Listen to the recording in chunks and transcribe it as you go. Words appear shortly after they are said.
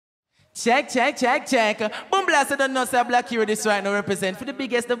Check, check, check, check. Boom blast, I don't know, say Black Hero this right now represent for the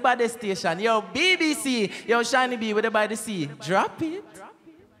biggest, the baddest station. Yo, BBC, yo, Shiny B with the by the sea. Drop it.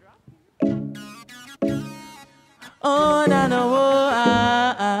 Oh, no, no,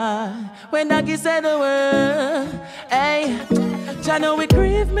 oh, when Daggy said the word, hey, Jah know it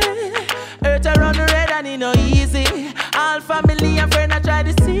grieve me. Earth around the red and it no easy. All family and friends I try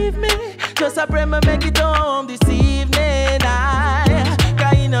to deceive me. Just I pray me make it home this evening.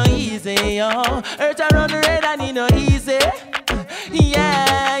 Cause it no easy, yo. Earth around the red and it no easy.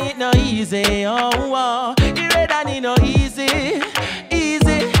 Yeah, it no easy, oh. It red and it no easy.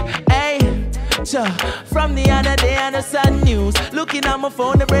 Easy, hey. From the other day on the sad news, looking at my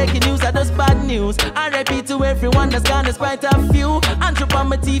phone, the breaking news are just bad news. I repeat to everyone that's gone, there's quite a few. And trip on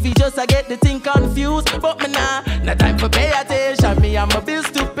my TV just I get the thing confused. But me nah, no time for pay attention. Me and my bills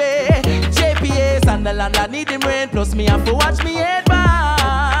to pay. JPAs and the landlord need him rent. Plus me have to watch me head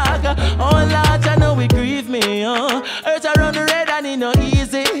back. Oh Lord, I know it grieve me. Earth around the red and it no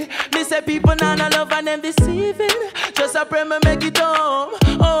easy. Me say people now no love and them deceiving. Just I pray me make it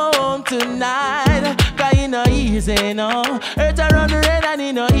home tonight. Cause it no easy, no. Earth around the red and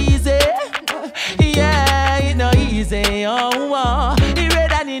it no easy. Yeah, it no easy, oh. It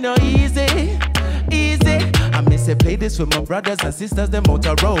red and it no easy. Easy. I miss say play this with my brothers and sisters, them out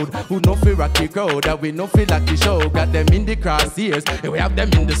the road. Who no feel rocky crowd, that we no feel like the show. Got them in the crosshairs, and we have them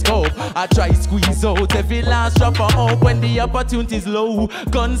in the scope. I try squeeze out every last drop of hope when the opportunity's low.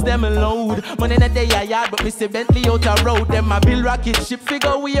 Guns them load, money in a day I yard, but me say Bentley out the road. Them a build rocket ship,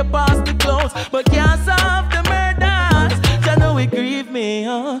 figure we a past the clouds, but can't solve the murders. Jah know it grieve me,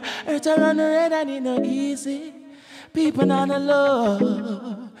 Earth around the red and it no easy. People on the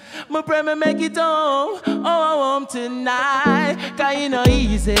low. My pray me make it home tonight. Cause it no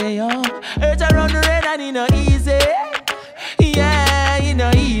easy, Earth around the red and it no easy. Yeah, it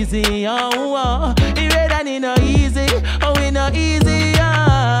no easy, It red and it no easy. Oh, it no easy,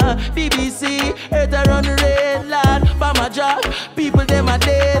 BBC, Earth around the red, lad. For my job, people them a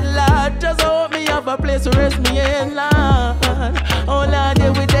dead, lad. Just hope me have a place to rest me in, lad. Oh, lad, they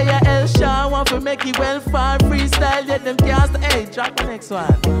with their Hellshire. Want to make it well far. Freestyle, let them cast. Hey, drop the next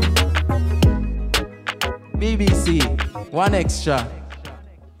one. BBC, one extra.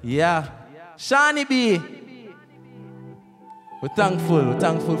 Yeah. Shani B. We're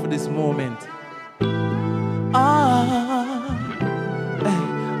thankful for this moment.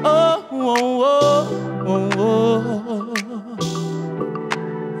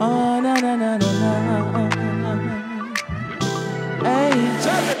 Na na na na na. Hey.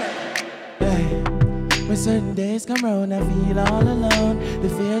 When certain days come round, I feel all alone. The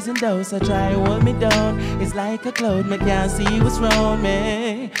fears and doubts I try to hold me down. It's like a cloud, me can't see what's wrong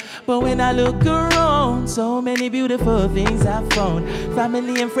me. But when I look around, so many beautiful things I've found.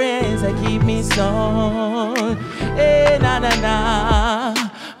 Family and friends that keep me strong. Hey, na na na.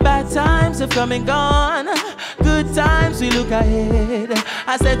 Bad times have come and gone. Good times we look ahead.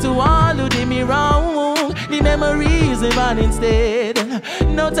 I said to all who did me wrong, the memories live on instead.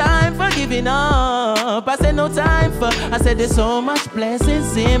 No time for giving up. I said no time for. I said there's so much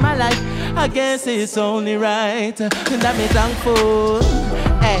blessings in my life. I guess it's only right that me thankful.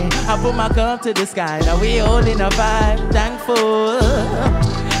 Hey, I put my cup to the sky. Now we holding a vibe. Thankful.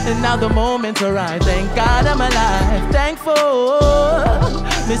 And now the moment's arrived. Thank God I'm alive. Thankful.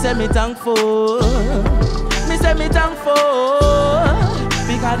 Me say me thankful. Me say me thankful.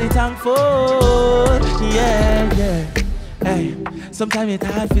 Because it's thankful. Yeah, yeah. Hey, sometimes it's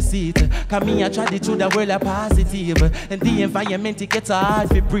hard to see it. Cause me I try to through the world of positive. And the environment it gets hard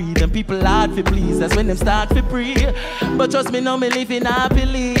to breathe. And people hard to please. That's when them start to breathe. But trust me now me living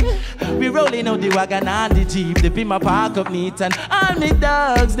happily. We rolling out the wagon and the jeep. They be my park up neat and all me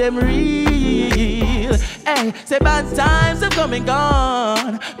dogs them real. Hey, say bad times have come and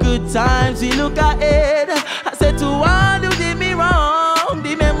gone. Good times we look ahead. I said to all who did me wrong,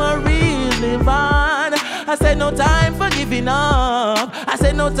 the memories live on. I said no time for giving up. I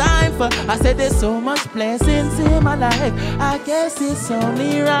said no time for. I said there's so much blessings in my life. I guess it's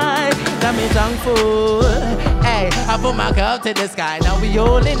only right that me thankful. Hey, I put my cup to the sky. Now we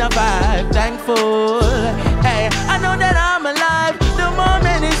all in a vibe. Thankful. Hey, I know that I'm alive. The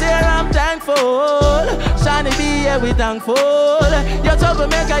moment is here. I'm thankful. Shiny B, yeah, we thankful. Your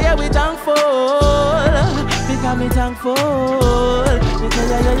troublemaker, yeah, we thankful. Because me thankful. Because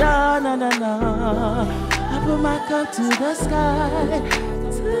yeah, na na na. I put my cup to the sky,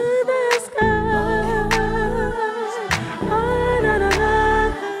 to the sky. Oh, na na na,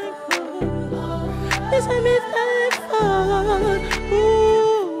 thankful. This made me thankful.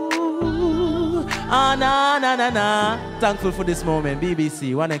 Ooh, oh, na na na na na. Thankful for this moment.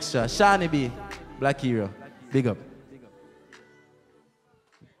 BBC, one extra. Seani B, Black Hero. Big up.